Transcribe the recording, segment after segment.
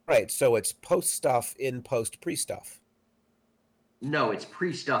Right, so it's post stuff in post pre stuff. No, it's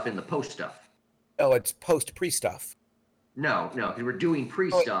pre-stuff in the post-stuff. No, it's post pre stuff. No, because we're doing Oh,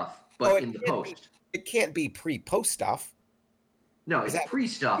 pre-stuff, but in the post. It can't be pre post stuff. No, Is it's that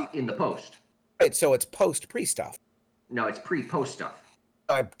pre-stuff in the post. right? So it's post pre stuff. No, it's pre-post stuff.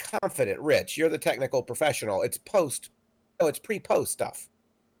 I'm confident, Rich. You're the technical professional. It's post. No, it's pre post stuff.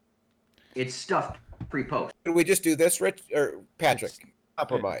 It's stuff pre-post. Can we just do this, Rich or Patrick?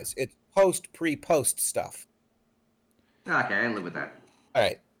 Compromise. It's post pre post stuff. Okay, I can live with that. All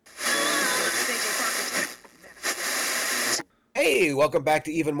right. Hey, welcome back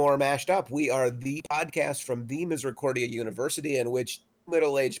to Even More Mashed Up. We are the podcast from the Misericordia University in which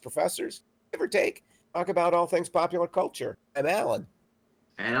middle-aged professors, give or take, talk about all things popular culture. I'm Alan.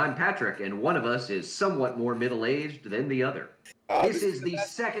 And I'm Patrick, and one of us is somewhat more middle-aged than the other. This is the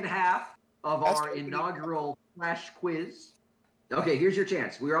second half of our inaugural Flash quiz. Okay, here's your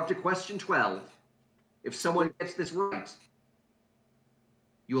chance. We're up to question 12. If someone gets this right,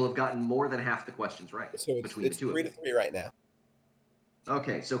 you will have gotten more than half the questions right. So it's 3-3 right now.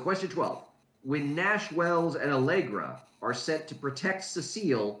 Okay, so question 12. When Nash, Wells, and Allegra are sent to protect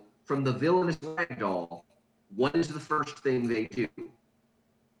Cecile from the villainous Ragdoll, what is the first thing they do?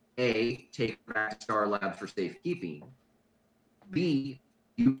 A, take her back to Star Labs for safekeeping. B,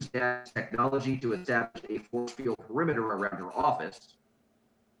 use that technology to establish a force field perimeter around her office.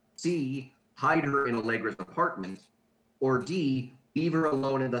 C, hide her in Allegra's apartment. Or D, leave her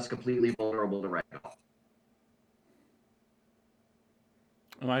alone and thus completely vulnerable to Ragdoll.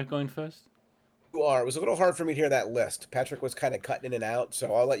 Am I going first? You are. It was a little hard for me to hear that list. Patrick was kind of cutting in and out,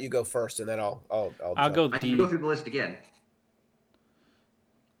 so I'll let you go first, and then I'll go D. I can go through the list again.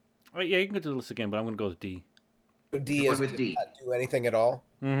 Oh, yeah, you can go through the list again, but I'm going to go with D. So D is with D. Not do anything at all?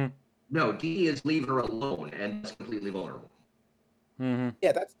 Mm-hmm. No, D is leave her alone and thus completely vulnerable. Mm-hmm.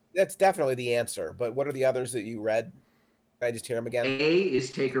 Yeah, that's definitely the answer. But what are the others that you read? Can I just hear them again? A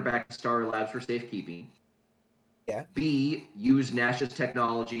is take her back to Star Labs for safekeeping. Yeah. B, use Nash's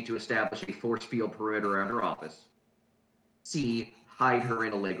technology to establish a force field perimeter around her office. C, hide her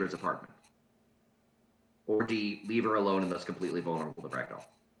in Allegra's apartment. Or D, leave her alone and thus completely vulnerable to Ragdoll.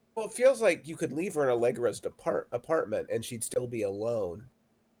 Well, it feels like you could leave her in Allegra's apartment and she'd still be alone.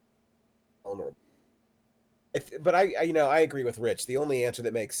 Vulnerable. But I agree with Rich. The only answer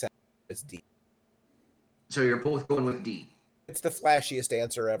that makes sense is D. So you're both going with D. It's the flashiest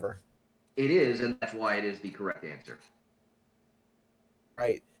answer ever. It is, and that's why it is the correct answer.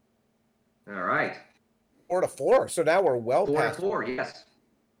 Right. All right. 4-4. So now we're well past 4-4. Yes.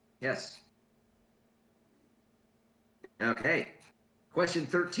 Yes. Okay. Question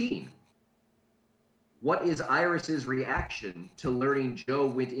 13. What is Iris's reaction to learning Jo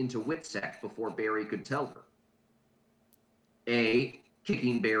went into WITSEC before Barry could tell her? A,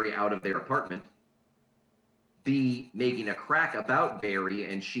 kicking Barry out of their apartment. B, making a crack about Barry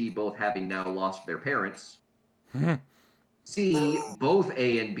and she both having now lost their parents. C, both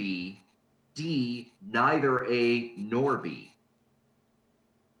A and B. D, neither A nor B.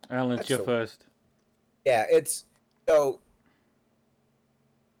 Alan, it's your first. Yeah, it's so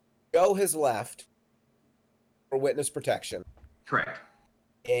Jo has left for witness protection. Correct.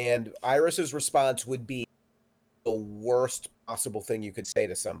 And Iris's response would be the worst possible thing you could say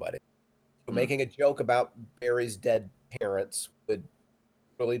to somebody. So making a joke about Barry's dead parents would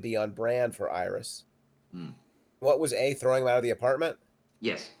really be on brand for Iris. What was A, throwing him out of the apartment?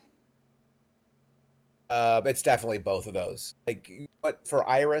 Yes. It's definitely both of those. But for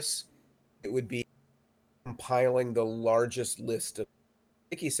Iris, it would be compiling the largest list of.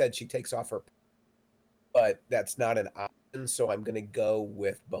 I think he said she takes off her, but that's not an option. So I'm going to go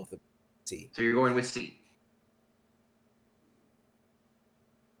with both of them. C. So you're going with C.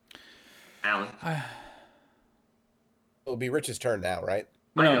 Alan. It'll be Rich's turn now, right?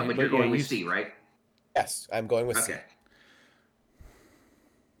 No, but you're going with C, right? Yes, I'm going with C.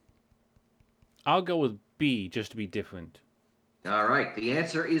 I'll go with B just to be different. All right. The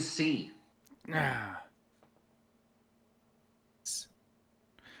answer is C.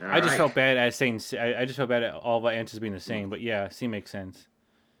 I just felt bad at saying C. I just felt bad at all of our answers being the same. But yeah, C makes sense.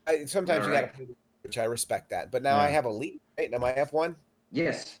 Sometimes you got to, which I respect that. But now I have a lead. Right? Am I F1?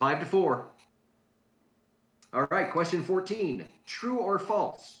 Yes, 5-4. All right, question 14. True or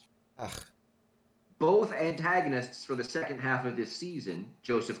false? Both antagonists for the second half of this season,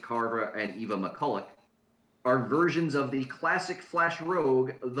 Joseph Carver and Eva McCulloch, are versions of the classic Flash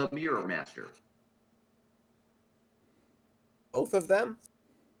rogue, the Mirror Master. Both of them?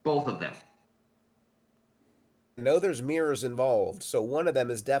 Both of them. I know there's mirrors involved, so one of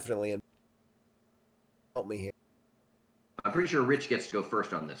them is definitely involved. Help me here. I'm pretty sure Rich gets to go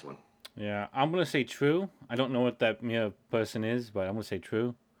first on this one. Yeah, I'm gonna say true. I don't know what that person is, but I'm gonna say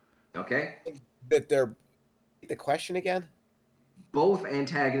true. Okay. That they're the question again. Both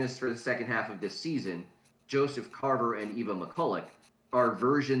antagonists for the second half of this season, Joseph Carver and Eva McCulloch, are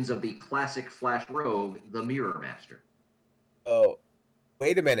versions of the classic Flash rogue, the Mirror Master. Oh,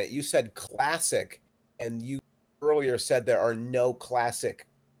 wait a minute. You said classic, and you earlier said there are no classic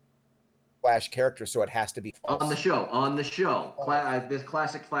Flash characters, so it has to be false. On the show. This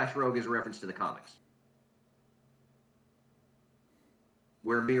classic Flash rogue is a reference to the comics,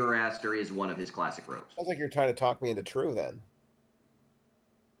 where Mirror Master is one of his classic rogues. Sounds like you're trying to talk me into true then.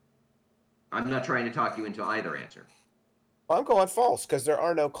 I'm not trying to talk you into either answer. Well, I'm going false because there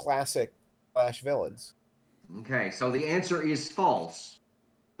are no classic Flash villains. Okay, so the answer is false,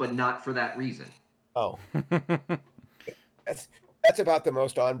 but not for that reason. Oh, that's about the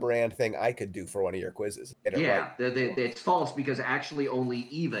most on-brand thing I could do for one of your quizzes. Get it right. It's false because actually only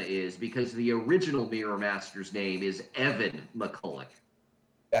Eva is, because the original Mirror Master's name is Evan McCulloch.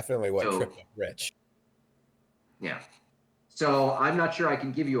 Definitely what So- tripped up Rich. Yeah. So I'm not sure I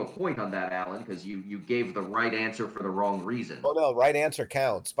can give you a point on that, Alan, because you gave the right answer for the wrong reason. Oh no, right answer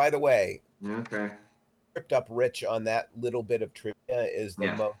counts. By the way, Okay. tripped up Rich on that little bit of trivia is the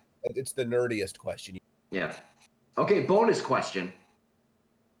Yeah. most. It's the nerdiest question. Yeah. Okay, bonus question.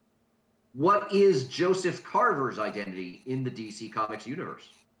 What is Joseph Carver's identity in the DC Comics universe?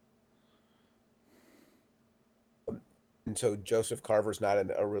 And so Joseph Carver's not a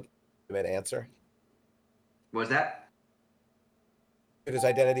legitimate answer. Was that? His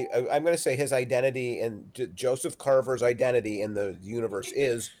identity. I'm going to say his identity and Joseph Carver's identity in the universe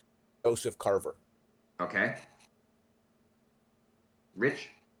is Joseph Carver. Okay. Rich?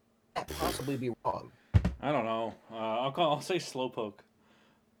 That possibly be wrong. I don't know. I'll say Slowpoke.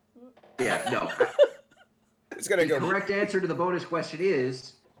 Yeah, no. It's going to The go. correct answer to the bonus question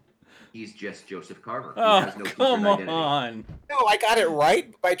is he's just Joseph Carver. He Oh, has no secret come identity. on! No, I got it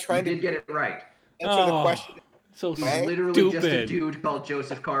right by You trying to did get it right. answer the Oh. question. So He's Right? literally just a stupid. dude called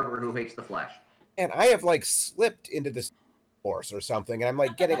Joseph Carver who hates the Flash. And I have like slipped into this course or something, and I'm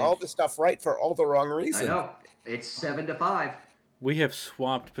like getting all this stuff right for all the wrong I reasons. know. It's 7-5. We have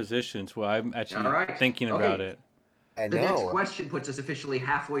swapped positions where I'm actually All right. thinking Okay. about it. I The next know. question puts us officially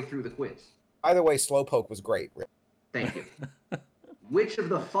halfway through the quiz. By the way, Slowpoke was great. Thank you. Which of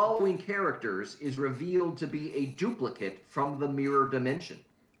the following characters is revealed to be a duplicate from the mirror dimension?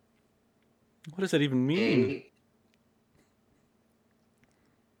 What does that even mean? A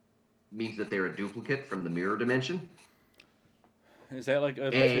means that they're a duplicate from the mirror dimension. Is that like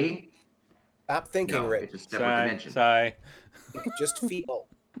A, Stop thinking, no, Rick. it's a separate Sigh, dimension. sigh. Just feel.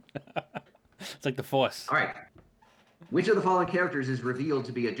 It's like the Force. All right. Which of the following characters is revealed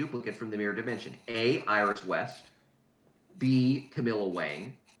to be a duplicate from the mirror dimension? A, Iris West. B, Camilla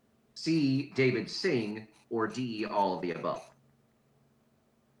Wang. C, David Singh. Or D, all of the above.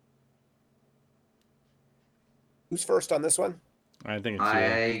 Who's first on this one? I think it's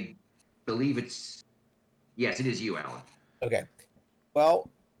I believe it's... Yes, it is you, Alan. Okay. Well,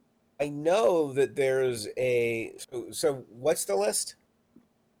 I know that there's a. So what's the list?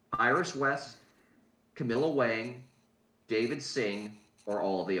 Iris West, Camilla Wang, David Singh, or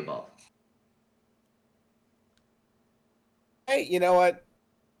all of the above. Hey, you know what?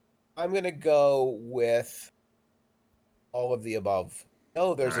 I'm gonna go with all of the above.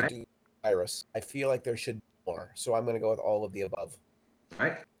 No, there's All a right. dude, Iris. I feel like there should be more, so I'm gonna go with all of the above. All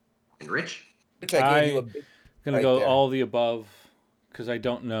right. And Rich? Which I gave you a I'm big. gonna right go there. all the above because I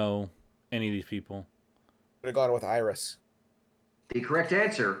don't know any of these people. Would have gone with Iris. The correct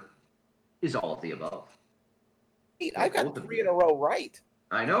answer is all of the above. Wait, I got Both of 3 you. in a row right.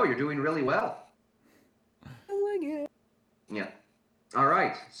 I know, you're doing really well. Yeah. All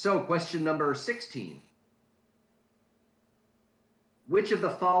right. So, question number 16. Which of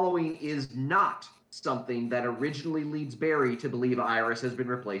the following is not something that originally leads Barry to believe Iris has been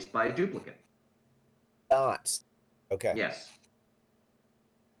replaced by a duplicate? Not. Okay. Yes.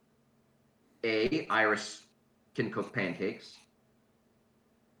 A, Iris can cook pancakes.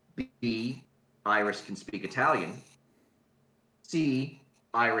 B, Iris can speak Italian. C,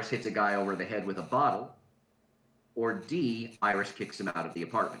 Iris hits a guy over the head with a bottle. Or D, Iris kicks him out of the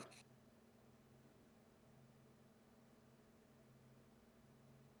apartment.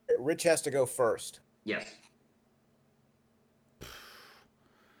 Rich has to go first. Yes.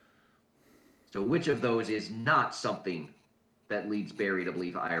 So which of those is not something that leads Barry to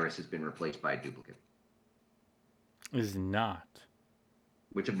believe Iris has been replaced by a duplicate? Is not.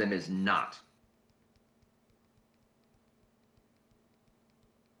 Which of them is not?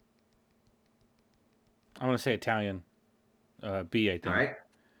 I want to say Italian. B, I think. All right.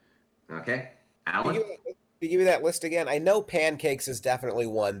 Okay. Can Alan? you give me that list again? I know pancakes is definitely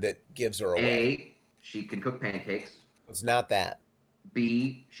one that gives her away. A, she can cook pancakes. It's not that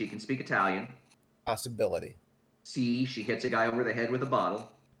B, she can speak Italian. possibility. C, she hits a guy over the head with a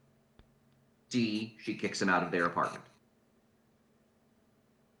bottle. D, she kicks him out of their apartment.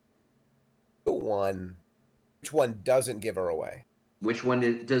 Which one doesn't give her away? Which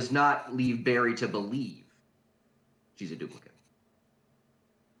one does not leave Barry to believe she's a duplicate?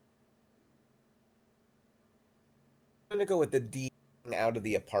 I'm gonna go with the D, out of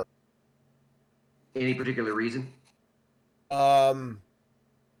the apartment. Any particular reason? Because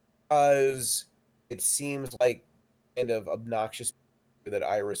it seems like kind of obnoxious that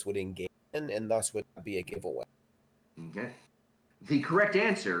Iris would engage in, and thus would not be a giveaway. Okay. The correct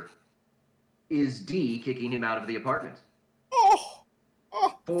answer is D, kicking him out of the apartment.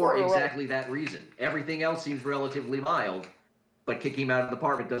 For exactly that reason. Everything else seems relatively mild, but kicking him out of the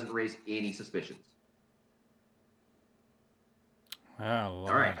apartment doesn't raise any suspicions. Oh,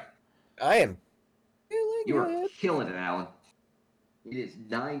 All right. I am feeling You are good. killing it, Alan. It is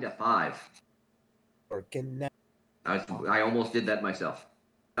 9-5. Working now. I almost did that myself.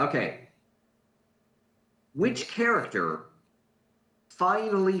 Okay. Which character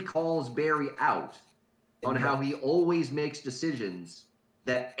finally calls Barry out on how he always makes decisions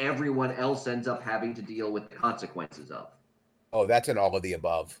that everyone else ends up having to deal with the consequences of? Oh, that's an all of the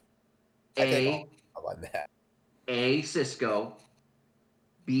above. I think A, all on that. A, Cisco.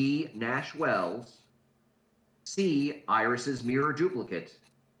 B, Nash Wells. C, Iris's mirror duplicate.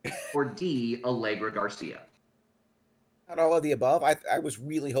 Or D, Allegra Garcia. Not all of the above. I was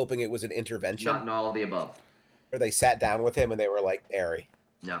really hoping it was an intervention Not in all of the above. where they sat down with him and they were like, Barry.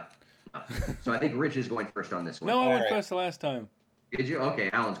 No. No. So I think Rich is going first on this one. No, I went Alright. first the last time. Did you? Okay,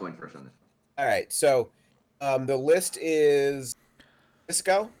 Alan's going first on this one. All right. So the list is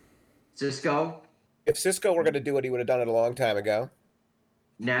Cisco. Cisco, If Cisco were going to do it, he would have done it a long time ago.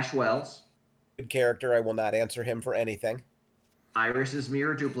 Nash Wells, Good character. I will not answer him for anything. Iris's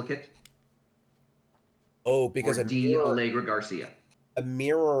mirror duplicate, Oh, because or D, Allegra Garcia. a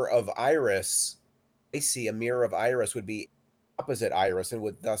mirror of Iris, I see a mirror of Iris would be opposite Iris and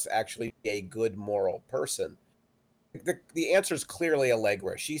would thus actually be a good moral person. The answer is clearly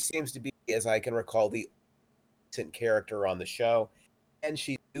Allegra. She seems to be, as I can recall, the decent character on the show, and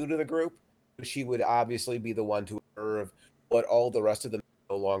she's new to the group. So she would obviously be the one to observe what all the rest of them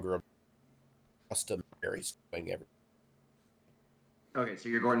no longer custom Mary's doing. Okay, so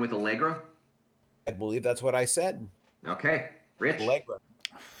you're going with Allegra? I believe that's what I said. Okay, Rich? Allegra.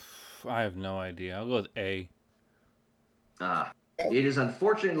 I have no idea. I'll go with A. It is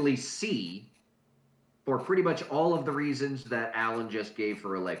unfortunately C, for pretty much all of the reasons that Alan just gave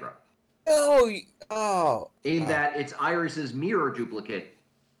for Allegra. In that it's Iris's mirror duplicate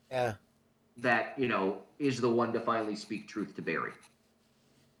Yeah. that, is the one to finally speak truth to Barry.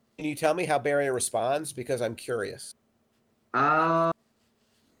 Can you tell me how Barry responds? Because I'm curious. I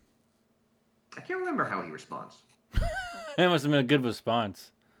can't remember how he responds. That must have been a good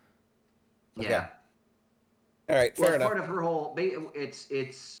response. Okay. Yeah. All right, Well, fair it's enough. part of her whole.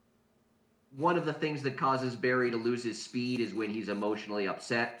 It's one of the things that causes Barry to lose his speed is when he's emotionally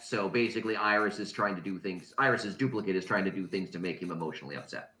upset. So basically, Iris's duplicate is trying to do things to make him emotionally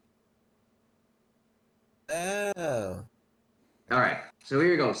upset. Oh. All right. So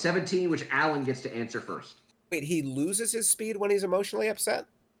here you go. 17, which Alan gets to answer first. Wait, he loses his speed when he's emotionally upset?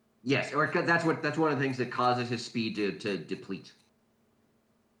 Yes, or that's one of the things that causes his speed to deplete.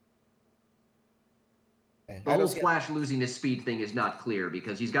 Okay. The whole Flash losing his speed thing is not clear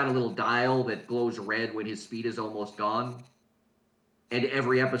because he's got a little dial that glows red when his speed is almost gone. And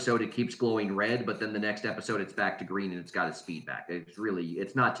every episode it keeps glowing red, but then the next episode it's back to green and it's got his speed back.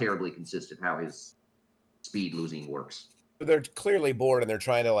 It's not terribly consistent how his speed losing works. They're clearly bored and they're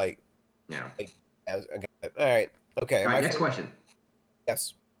trying to Yeah. all right. Okay. All right, next question.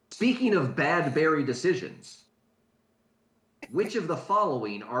 Yes. Speaking of bad Barry decisions, which of the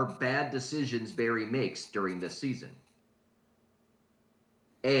following are bad decisions Barry makes during this season?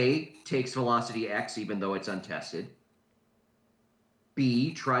 A, takes Velocity X even though it's untested.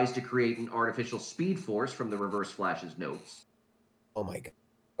 B, tries to create an artificial speed force from the Reverse Flash's notes. Oh my god.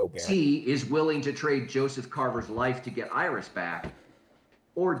 Oh, Barry. C, is willing to trade Joseph Carver's life to get Iris back.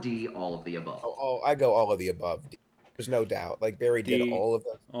 Or D, all of the above. I go all of the above. There's no doubt. Barry did D. all of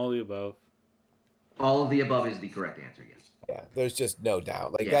them. All the above. All of the above is the correct answer, yes. Yeah. There's just no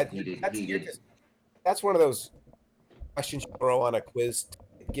doubt. Yeah, he did. That's one of those questions you throw on a quiz to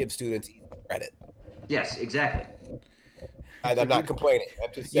give students credit. Yes, exactly. I'm So not complaining.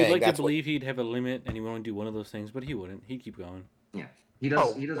 I'm just You'd saying like to that's what. believe he'd have a limit and he would only do one of those things, but he wouldn't. He'd keep going. Yeah, he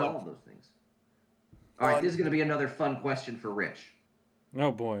does. Oh, He does one. all of those things. All right, this is going to be another fun question for Rich.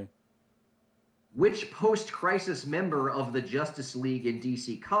 Oh boy. Which post-crisis member of the Justice League in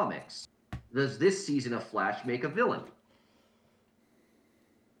DC Comics does this season of Flash make a villain?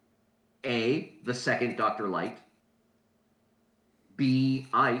 A, the second Dr. Light. B,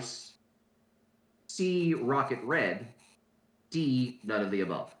 Ice. C, Rocket Red. D, none of the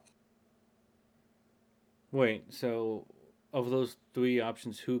above. Wait, so of those three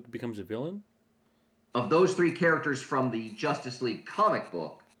options, who becomes a villain? Of those three characters from the Justice League comic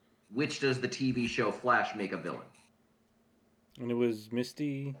book, which does the TV show Flash make a villain? And it was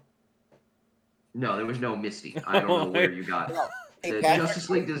Misty. No, there was no Misty. I don't know where you got. No. Hey, The Patrick, Justice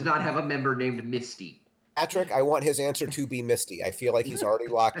League does not have a member named Misty. Patrick, I want his answer to be Misty. I feel like he's already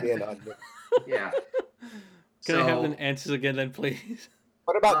locked in on. Yeah. Can I have the answers again, then, please?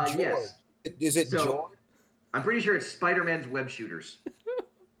 What about George? Yes. Is it So- George? I'm pretty sure it's Spider-Man's web shooters.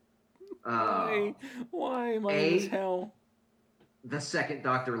 Why? Why am I in this hell? The second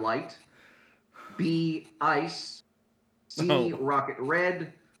Dr. Light. B, Ice. C, Oh. Rocket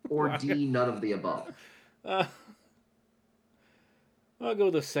Red. Or Rocket- D, none of the above. I'll go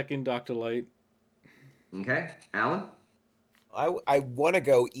with the second Dr. Light. Okay, Alan? I want to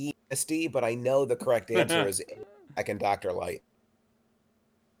go E Misty, but I know the correct answer is second Dr. Light.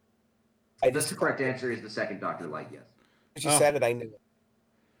 The correct answer is the second Dr. Light, yes. As you said it, I knew it.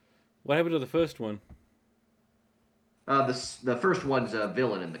 What happened to the first one? The first one's a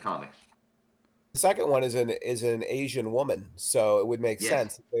villain in the comics. The second one is an Asian woman, so it would make Yes.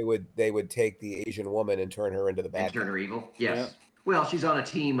 sense. They would take the Asian woman and turn her into the bad And turn guy. her evil? Yes. Yeah. Well, she's on a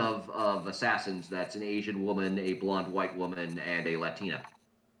team of assassins that's an Asian woman, a blonde white woman, and a Latina.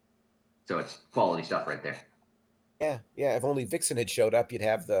 So it's quality stuff right there. Yeah, yeah. If only Vixen had showed up, you'd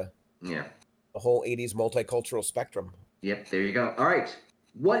have the Yeah. whole '80s multicultural spectrum. Yep, there you go. All right.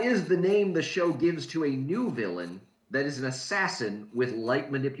 What is the name the show gives to a new villain that is an assassin with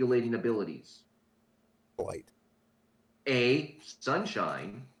light manipulating abilities? Light. A,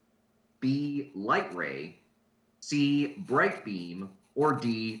 Sunshine. B, Light Ray. C, Bright Beam. Or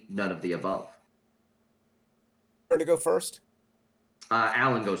D, none of the above. Turn to go first.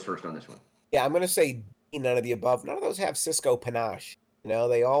 Alan goes first on this one. Yeah, I'm gonna say D, none of the above. None of those have Cisco panache. You know,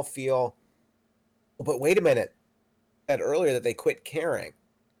 they all feel. Oh, but wait a minute. I said earlier that they quit caring.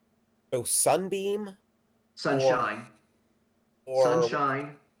 So Sunbeam Sunshine. or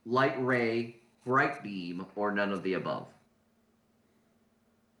Sunshine, Light Ray, Bright Beam, or none of the above.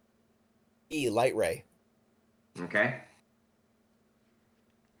 E, Light Ray. Okay.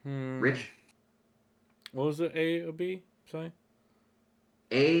 Rich? What was it? A or B? Sorry.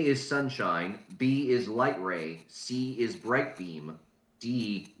 A is Sunshine. B is Light Ray. C is Bright Beam.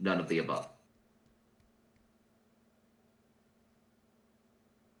 D, none of the above.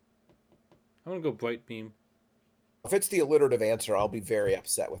 I'm gonna go Bright Beam. If it's the alliterative answer, I'll be very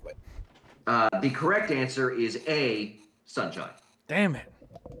upset with my. The correct answer is A, Sunshine. Damn it.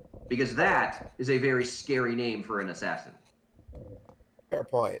 Because that is a very scary name for an assassin. Fair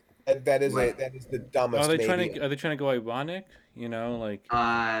point. That is Right. that is the dumbest. Are they maybe. trying to go ironic? You know, like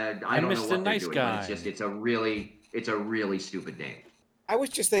I don't know Mr. what they're Nice doing, Guy. but it's a really stupid name. I was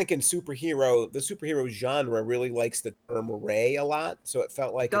just thinking the superhero genre really likes the term Ray a lot, so it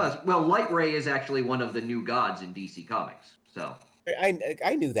felt like It does. Well, Light Ray is actually one of the new gods in DC Comics. So,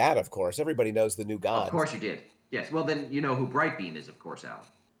 I knew that, of course. Everybody knows the new god. of course you did. Yes. Well, then you know who Bright Beam is, of course, Alan.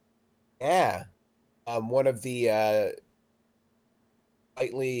 Yeah. One of the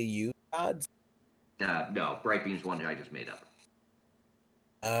slightly used gods. No, Bright Beam's one I just made up.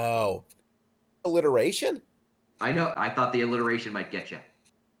 Oh. Alliteration? I know. I thought the alliteration might get you.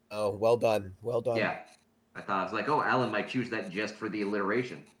 Oh, well done. Well done. Yeah. I was like, oh, Alan might choose that just for the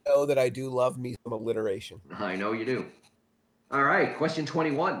alliteration. Know that I do love me some alliteration. I know you do. All right, question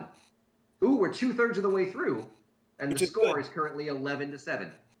 21. Ooh, we're 2/3 of the way through, and Which the is score good. is currently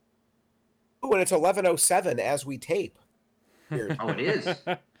 11-7. Oh, and it's 11:07 as we tape. Here. Oh, it is.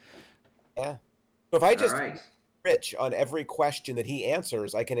 Yeah. So if I just All right. Rich on every question that he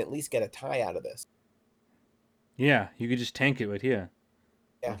answers, I can at least get a tie out of this. yeah, you could just tank it right here.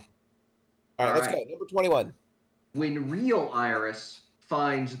 All right, let's go. Number 21. When real Iris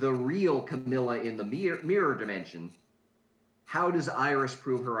finds the real Camilla in the mirror dimension, how does Iris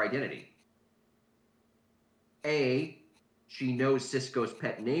prove her identity? A, she knows Cisco's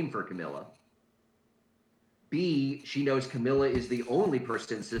pet name for Camilla. B, she knows Camilla is the only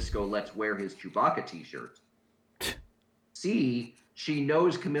person Cisco lets wear his Chewbacca t-shirt. C, she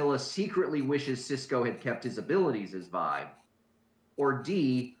knows Camilla secretly wishes Cisco had kept his abilities as Vibe. or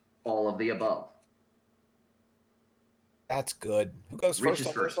D, all of the above? That's good. Who goes Rich first is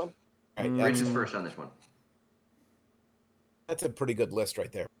on first. this one? All right, Rich is Mm. first on this one. that's a pretty good list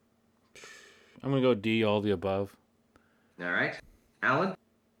right there. I'm gonna go D, all the above. All right. Alan? I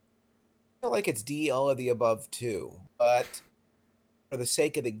feel like it's D, all of the above too, but for the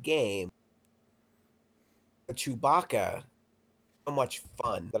sake of the game, the Chewbacca, so much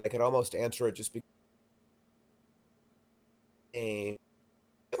fun that I could almost answer it just because. I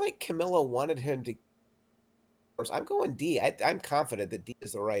feel like Camilla wanted him to. I'm going D. I'm confident that D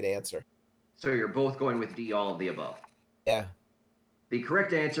is the right answer. So you're both going with D, all of the above. Yeah. The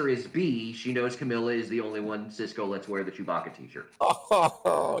correct answer is B. She knows Camilla is the only one Cisco lets wear the Chewbacca t-shirt.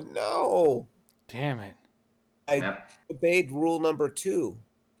 Oh no! Damn it. I Yep. obeyed rule number 2.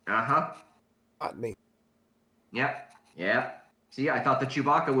 Uh-huh. Not me. Yep. Yep. See, I thought the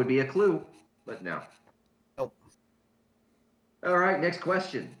Chewbacca would be a clue, but no. Nope. All right, next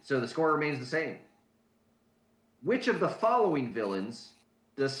question. So the score remains the same. Which of the following villains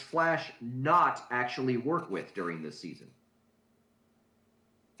does Flash not actually work with during this season?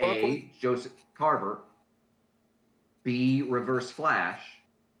 A, Joseph Carver. B, Reverse Flash.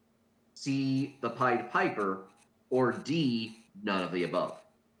 C, the Pied Piper. Or D, none of the above.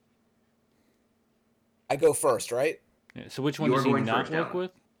 I go first, right? Yeah, so which one You're does he going not first, work Alan.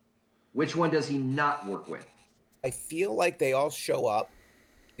 with? Which one does he not work with? I feel like they all show up.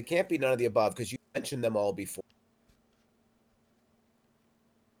 It can't be none of the above because you mentioned them all before.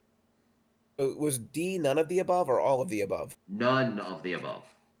 So was D none of the above or all of the above? None of the above.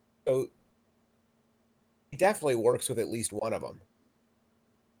 So he definitely works with at least one of them.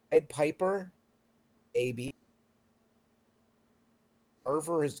 Ed Piper, maybe.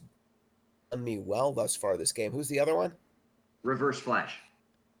 Carver has done me well thus far this game. Who's the other one? Reverse Flash.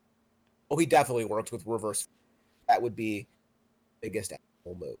 Oh, he definitely worked with Reverse. That would be the biggest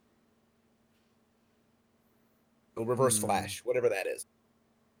asshole move. So Reverse Flash, whatever that is.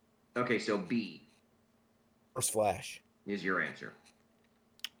 Okay, so B Reverse Flash. is your answer.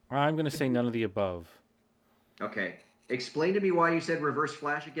 I'm gonna say none of the above. Okay. Explain to me why you said Reverse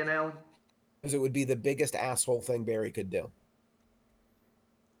Flash again, Alan. Because it would be the biggest asshole thing Barry could do.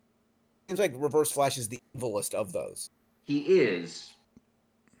 Seems like Reverse Flash is the evilest of those. He is.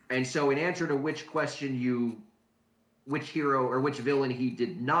 And so in answer to which hero or which villain he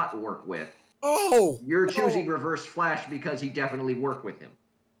did not work with, Oh! you're choosing Reverse Flash because he definitely worked with him.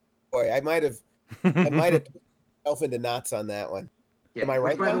 Boy, I might have put myself into knots on that one. Yeah, Am I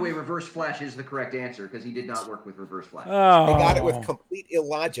right, which, by the though? way, Reverse Flash is the correct answer because he did not work with Reverse Flash. Oh, I got it with complete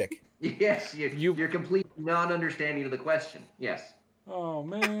illogic. Yes, your complete non-understanding of the question. Yes. Oh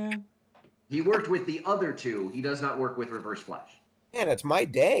man. He worked with the other two. He does not work with Reverse Flash. Man, it's my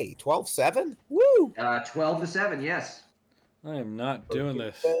day. 12-7? Woo! 12-7, yes. I am not doing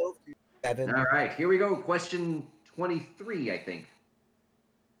this. 12-7. All right, here we go. Question 23, I think.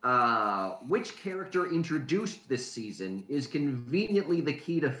 Which character introduced this season is conveniently the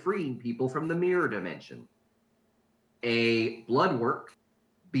key to freeing people from the mirror dimension? A, Bloodwork.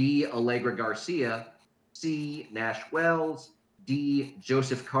 B, Allegra Garcia. C, Nash Wells. D,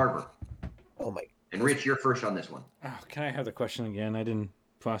 Joseph Carver. Oh my. And Rich, you're first on this one. Oh, can I have the question again? I didn't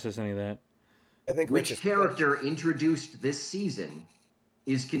process any of that. I think Which Rich is character introduced this season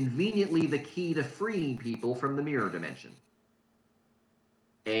is conveniently the key to freeing people from the mirror dimension?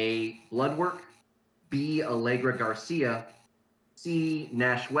 A, Bloodwork. B, Allegra Garcia. C,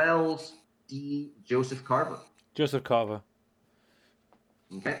 Nash Wells. D, Joseph Carver. Joseph Carver.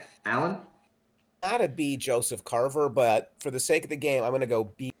 Okay, Alan? not a B Joseph Carver, but for the sake of the game, I'm going to go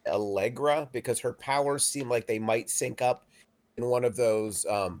B Allegra because her powers seem like they might sync up in one of those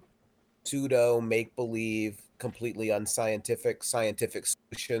pseudo make-believe, completely unscientific scientific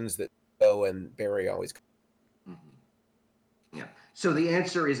solutions that Joe and Barry always. Mm-hmm. Yeah. So the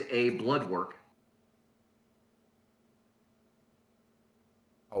answer is A, Bloodwork.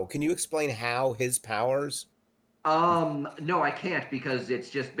 Oh, can you explain how his powers? No, I can't because it's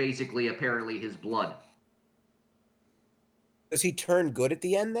just basically apparently his blood. Does he turn good at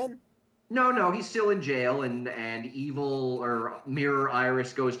the end then? No, he's still in jail, and evil or Mirror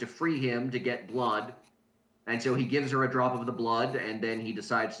Iris goes to free him to get blood, and so he gives her a drop of the blood, and then he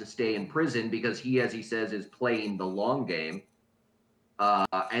decides to stay in prison because he, as he says, is playing the long game.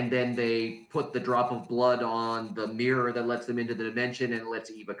 And then they put the drop of blood on the mirror that lets them into the dimension and lets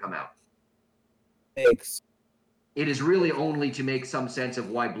Eva come out. Thanks. It is really only to make some sense of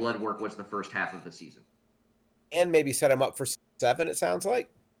why Bloodwork was the first half of the season. And maybe set him up for 7, it sounds like.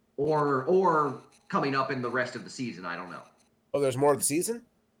 Or coming up in the rest of the season, I don't know. Oh, there's more of the season?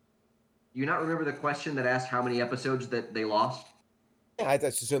 Do you not remember the question that asked how many episodes that they lost? Yeah, I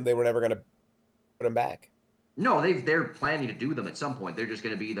just assumed they were never going to put him back. No, they're planning to do them at some point. They're just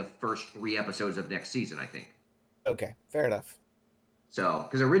going to be the first 3 episodes of next season, I think. Okay, fair enough. So,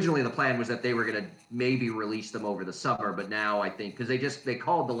 because originally the plan was that they were going to maybe release them over the summer, but now I think because they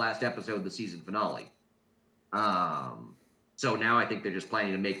called the last episode the season finale. So now I think they're just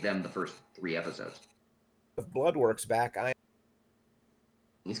planning to make them the first 3 episodes. If Bloodwork's back,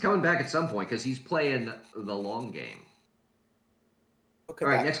 He's coming back at some point because he's playing the long game. look at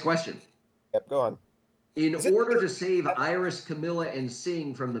All right, that. next question. Yep, go on. In Is it- order to save Iris, Camilla, and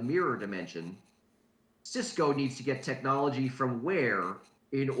Sing from the mirror dimension, Cisco needs to get technology from where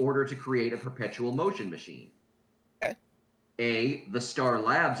in order to create a perpetual motion machine? Okay. A, the Star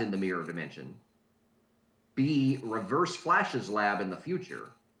Labs in the mirror dimension. B, Reverse Flash's lab in the future.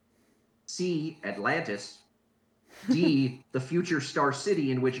 C, Atlantis. D, the future Star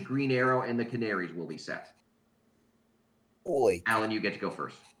City in which Green Arrow and the Canaries will be set. Holy, Alan, you get to go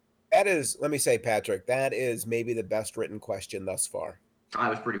first. that is, let me say, Patrick, that is maybe the best written question thus far. I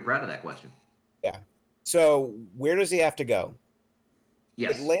was pretty proud of that question. So, where does he have to go?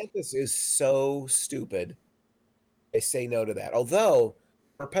 Yes. Atlantis is so stupid. They say no to that. Although,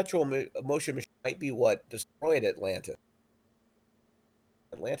 perpetual motion machine might be what destroyed Atlantis.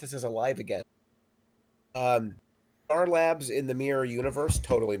 Atlantis is alive again. Star Labs in the mirror universe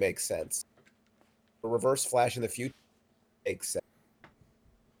totally makes sense. The Reverse Flash in the future makes sense.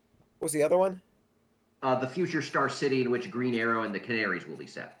 What was the other one? The future Star City in which Green Arrow and the Canaries will be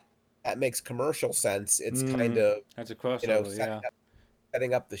set. That makes commercial sense. It's kind of, That's a crossover. you know, Yeah.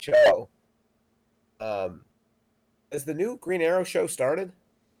 setting up the show. Has the new Green Arrow show started?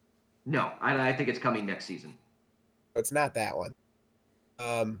 No, I think it's coming next season. It's not that one.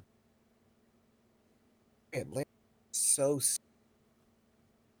 Atlantis is so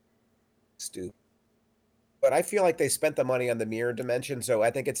stupid. But I feel like they spent the money on the mirror dimension, so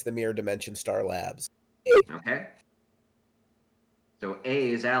I think it's the mirror dimension Star Labs. Okay. So A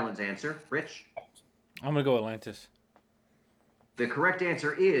is Alan's answer. Rich? I'm gonna go Atlantis. The correct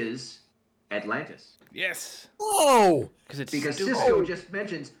answer is Atlantis. Yes. Oh, Because Because stupid. Cisco just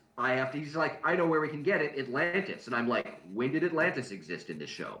mentions he's like, I know where we can get it, Atlantis. And I'm like, when did Atlantis exist in this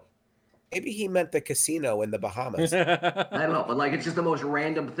show? maybe he meant the casino in the Bahamas. I don't know, but like it's just the most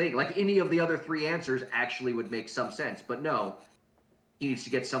random thing. Like any of the other 3 answers actually would make some sense, but no, he needs to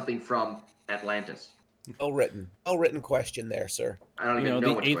get something from Atlantis. Well written question there, sir. I don't You even know, know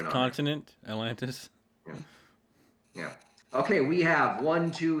the what's 8th going on. continent, Atlantis. Yeah. Okay, we have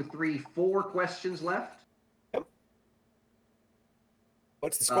 1, 2, 3, 4 questions left.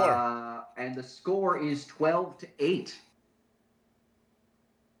 What's the score? And the score is 12-8.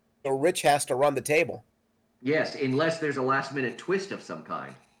 So Rich has to run the table. Yes, unless there's a last-minute twist of some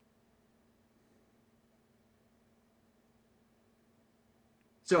kind.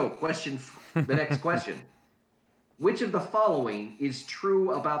 So, the next question. Which of the following is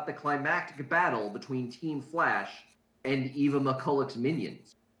true about the climactic battle between Team Flash and Eva McCulloch's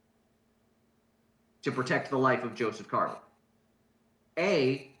minions to protect the life of Joseph Carver?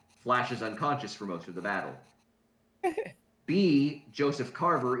 A, Flash is unconscious for most of the battle. B, Joseph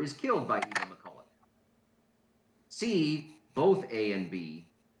Carver is killed by Eva McCulloch. C, both A and B.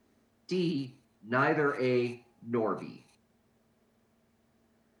 D, neither A nor B.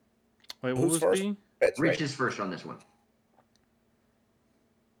 Wait, what Who's was first? B? That's Rich right. is first on this one.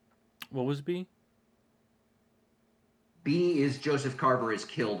 What was B? B is Joseph Carver is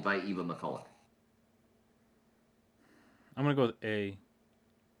killed by Eva McCulloch. I'm gonna go with A.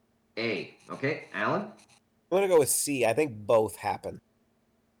 A. Okay, Alan? I'm gonna go with C. I think both happen.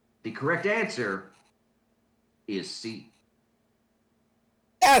 The correct answer is C.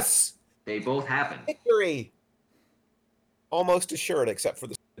 Yes! They both happen. Victory! Almost assured, except for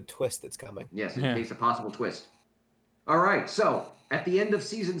the twist that's coming. Yes, in Yeah. case a possible twist. All right, so at the end of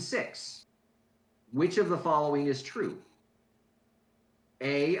season 6, which of the following is true?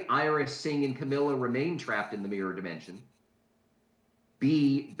 A, Iris, Sing, and Camilla remain trapped in the mirror dimension.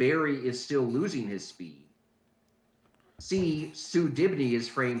 B, Barry is still losing his speed. C, Sue Dibney is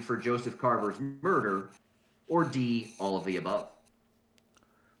framed for Joseph Carver's murder. Or D, all of the above.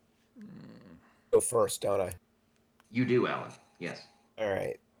 Go first, don't I? You do, Alan. Yes. All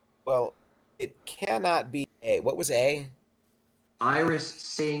right. Well, it cannot be A. What was A? Iris,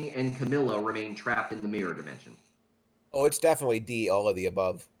 Sing, and Camilla remain trapped in the mirror dimension. Oh, it's definitely D. All of the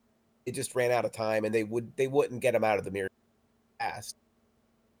above. It just ran out of time, and they wouldn't get him out of the mirror fast.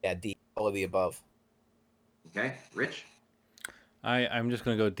 Yeah, D. All of the above. Okay, Rich? I'm just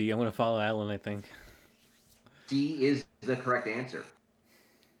gonna go D. I'm gonna follow Alan, I think. D is the correct answer.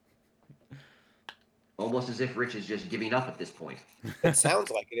 Almost as if Rich is just giving up at this point. It sounds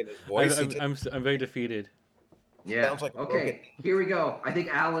like it in his voice. He just I'm very defeated. Yeah. sounds like a Okay, here we go. I think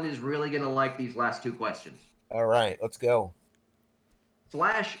Alan is really going to like these last two questions. All right, let's go.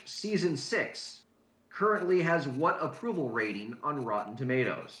 Flash Season 6 currently has what approval rating on Rotten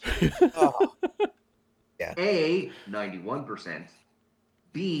Tomatoes? Oh, A, 91%,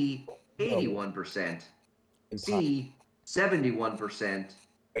 B, 81%, C, 71%,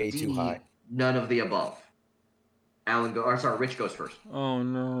 way D, too high. none of the above. Rich goes first. Oh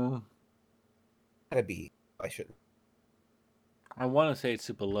no. Gotta be. I shouldn't. I want to say it's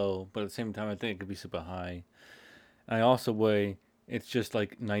super low, but at the same time, I think it could be super high. I also weigh it's just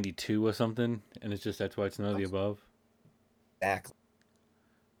like 92 or something, and it's just that's why it's none of the above. Exactly.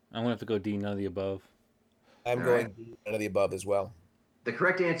 I'm gonna have to go D, none of the above. I'm All going right. B, none of the above as well. The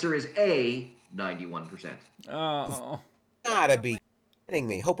correct answer is A, 91%. Oh, Gotta be kidding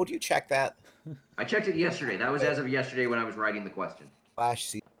me. Hope, would you check that? I checked it yesterday. That was as of yesterday when I was writing the question. Flash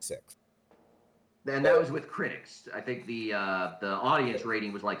Season 6. And that was with critics. I think the audience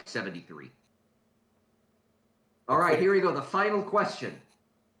rating was like 73. All right, here we go. The final question.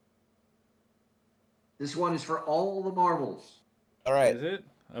 This one is for all the marbles. All right. is it?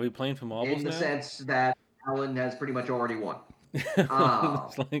 Are we playing for marbles In the now? sense that Alan has pretty much already won.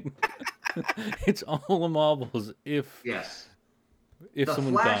 It's like it's all the marbles if Yes. if The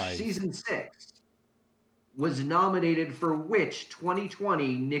someone Flash dies. Season 6 was nominated for which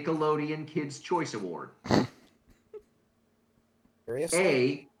 2020 Nickelodeon Kids' Choice Award? Seriously?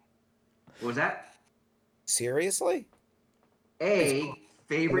 A, what was that? Seriously? A,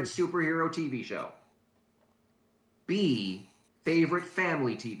 favorite superhero TV show. B, favorite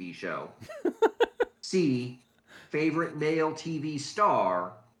family TV show. C, favorite male TV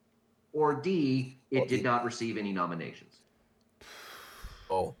star. Or D, it did not receive any nominations.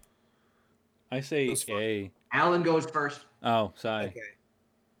 Oh, I say Goes first. A. Alan goes first. Oh, sorry. okay.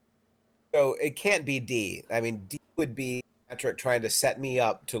 So it can't be D. I mean, D would be Patrick trying to set me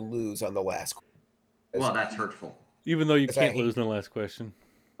up to lose on the last question. Well, that's hurtful. Even though you Because I can't hate- lose in the last question.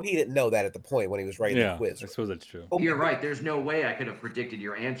 He didn't know that at the point when he was writing Yeah, the quiz. I suppose that's true. You're right. There's no way I could have predicted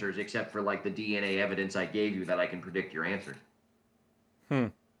your answers except for like the DNA evidence I gave you that I can predict your answers.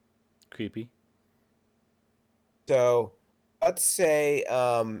 Creepy. So let's say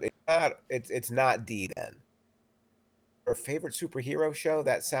it's not D then. Our favorite superhero show?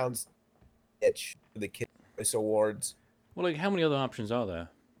 That sounds itch for the Kids' Choice Awards. Well, like, how many other options are there?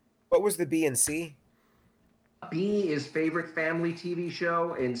 What was the B and C? B is favorite family TV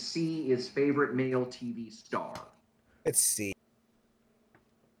show, and C is favorite male TV star. It's C.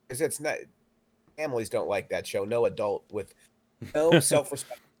 Because it's not. Families don't like that show. No adult with no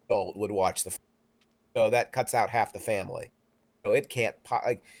self-respecting adult would watch the. So that cuts out half the family. So it can't.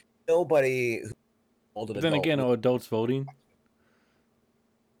 Like nobody. Who's old But then again, are adults voting?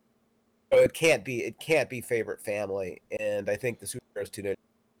 So it can't be. It can't be favorite family, and I think the superheroes too.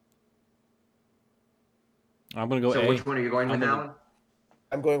 I'm gonna go So A. which one are you going with, I'm gonna- Alan?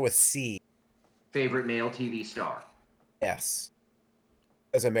 I'm going with C. Favorite male TV star. Yes.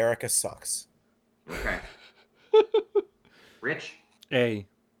 Because America sucks. Okay. Rich, A.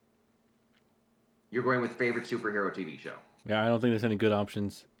 you're going with favorite superhero TV show. Yeah, I don't think there's any good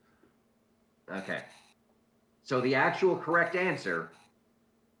options. Okay. So the actual correct answer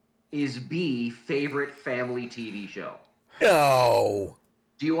is B, favorite family TV show. No.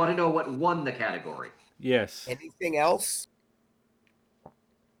 Do you want to know what won the category? Yes. Anything else?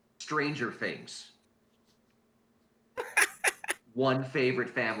 Stranger Things. One favorite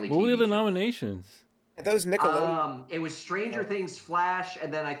family What were TV the show. nominations? Are those Nickelodeon? It was Stranger Things, Flash,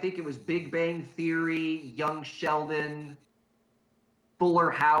 and then I think it was Big Bang Theory, Young Sheldon, Fuller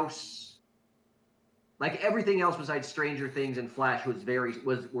House. Like everything else besides Stranger Things and Flash were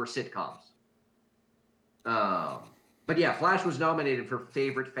sitcoms. But yeah, Flash was nominated for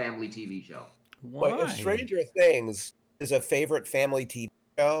favorite family TV show. Why? Like, if Stranger Things is a favorite family TV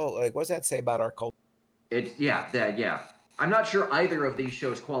show, like, what does that say about our culture? Yeah. I'm not sure either of these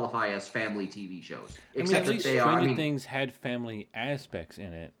shows qualify as family TV shows, I mean, except at that least they are. Stranger Things had family aspects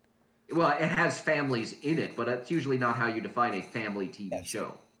in it. Well, it has families in it, but that's usually not how you define a family TV Yes.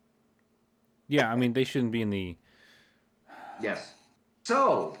 show. Yeah, I mean, they shouldn't be in the. Yes.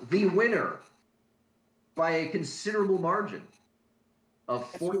 So the winner, by a considerable margin of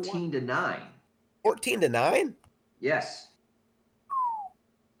That's who won. 14-9, 14-9? yes,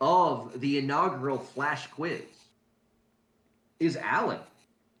 of the inaugural Flash quiz is Alan.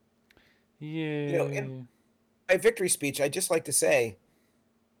 Yeah. in- My victory speech, I'd just like to say,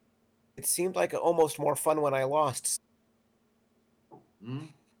 it seemed like almost more fun when I lost. Hmm?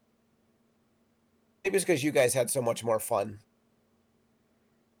 Maybe it's because you guys had so much more fun.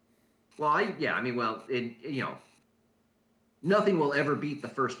 Well, nothing will ever beat the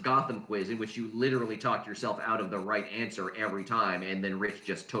first Gotham quiz in which you literally talked yourself out of the right answer every time, and then Rich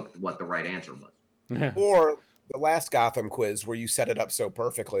just took what the right answer was. Or the last Gotham quiz where you set it up so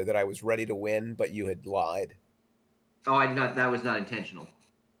perfectly that I was ready to win, but you had lied. Oh, that was not intentional.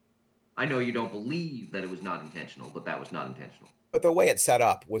 I know you don't believe that it was not intentional, but that was not intentional. But the way it set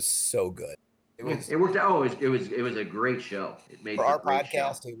up was so good. It worked out. Oh, it was a great show. It made For for our a great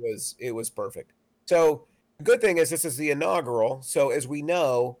podcast, show. it was perfect. So the good thing is this is the inaugural. So as we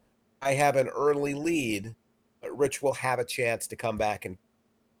know, I have an early lead, but Rich will have a chance to come back and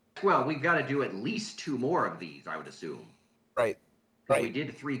Well, we've got to do at least 2 more of these, I would assume, right. because we Right.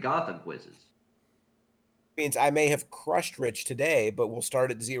 did 3 Gotham quizzes. Means I may have crushed Rich today, but we'll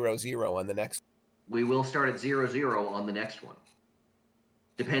start at 0-0 on the next. We will start at 0-0 on the next one,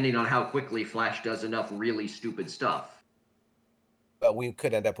 depending on how quickly Flash does enough really stupid stuff But we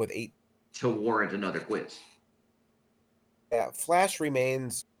could end up with 8. to warrant another quiz. Yeah, Flash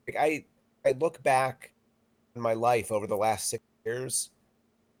remains. Like I look back in my life over the last 6 years,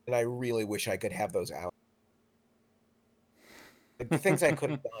 and I really wish I could have those out. Like the things I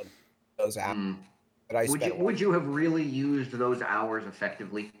could have done, those out that I spent. Would you have really used those hours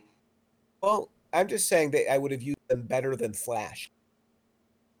effectively? Well, I'm just saying that I would have used them better than Flash.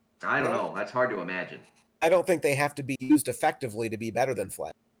 I don't know. That's hard to imagine. I don't think they have to be used effectively to be better than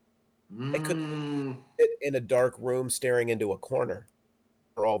Flash. I could sit in a dark room staring into a corner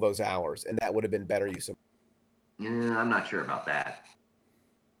for all those hours, and that would have been better use of. Yeah, I'm not sure about that.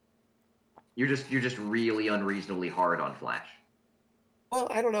 You're just really unreasonably hard on Flash. Well,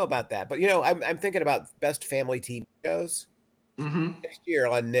 I don't know about that, but I'm thinking about best family TV shows. Mm-hmm. Next year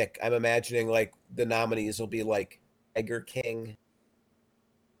on Nick, I'm imagining like the nominees will be like Tiger King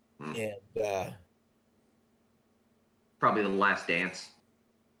and Probably The Last Dance.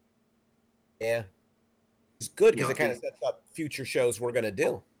 yeah, it's good because You it kind of sets up future shows we're gonna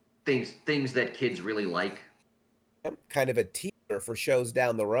do. Things that kids really like. Kind of a teaser for shows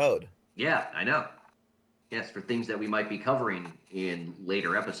down the road. Yeah, I know. Yes, for things that we might be covering in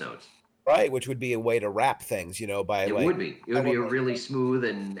later episodes. Right, which would be a way to wrap things, by It like would be. It would be a really smooth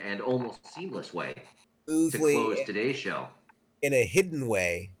and almost seamless way to smoothly close today's show. in a hidden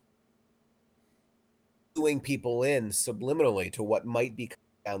way, cluing people in subliminally to what might be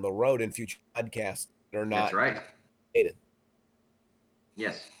down the road in future podcasts that are not That's right. dated.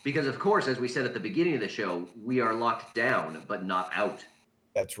 Yes, because of course, as we said at the beginning of the show, we are locked down but not out.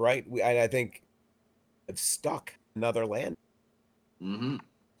 That's right. I think it's stuck another land.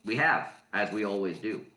 We have, as we always do.